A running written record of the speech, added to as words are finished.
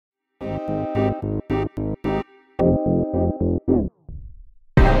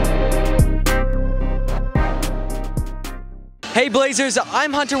Hey Blazers,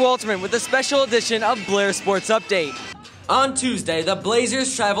 I'm Hunter Walterman with a special edition of Blair Sports Update. On Tuesday, the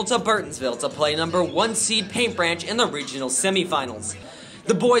Blazers traveled to Burtonsville to play number 1 seed Paint Branch in the regional semifinals.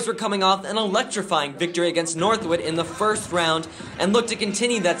 The boys were coming off an electrifying victory against Northwood in the first round and looked to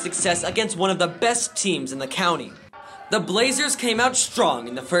continue that success against one of the best teams in the county. The Blazers came out strong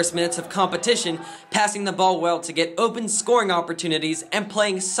in the first minutes of competition, passing the ball well to get open scoring opportunities and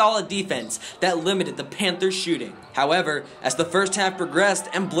playing solid defense that limited the Panthers' shooting. However, as the first half progressed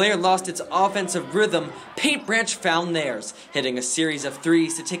and Blair lost its offensive rhythm, Paint Branch found theirs, hitting a series of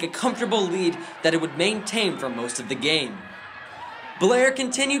threes to take a comfortable lead that it would maintain for most of the game. Blair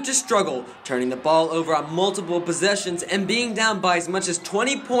continued to struggle, turning the ball over on multiple possessions and being down by as much as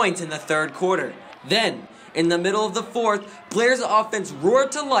 20 points in the third quarter. Then, in the middle of the fourth, Blair's offense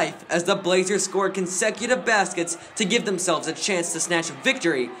roared to life as the Blazers scored consecutive baskets to give themselves a chance to snatch a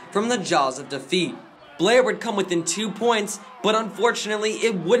victory from the jaws of defeat. Blair would come within 2 points, but unfortunately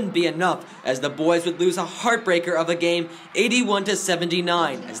it wouldn't be enough as the boys would lose a heartbreaker of a game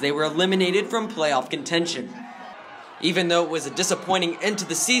 81-79 as they were eliminated from playoff contention. Even though it was a disappointing end to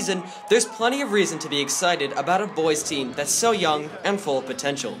the season, there's plenty of reason to be excited about a boys team that's so young and full of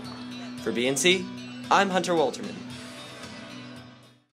potential. For BNC, I'm Hunter Walterman.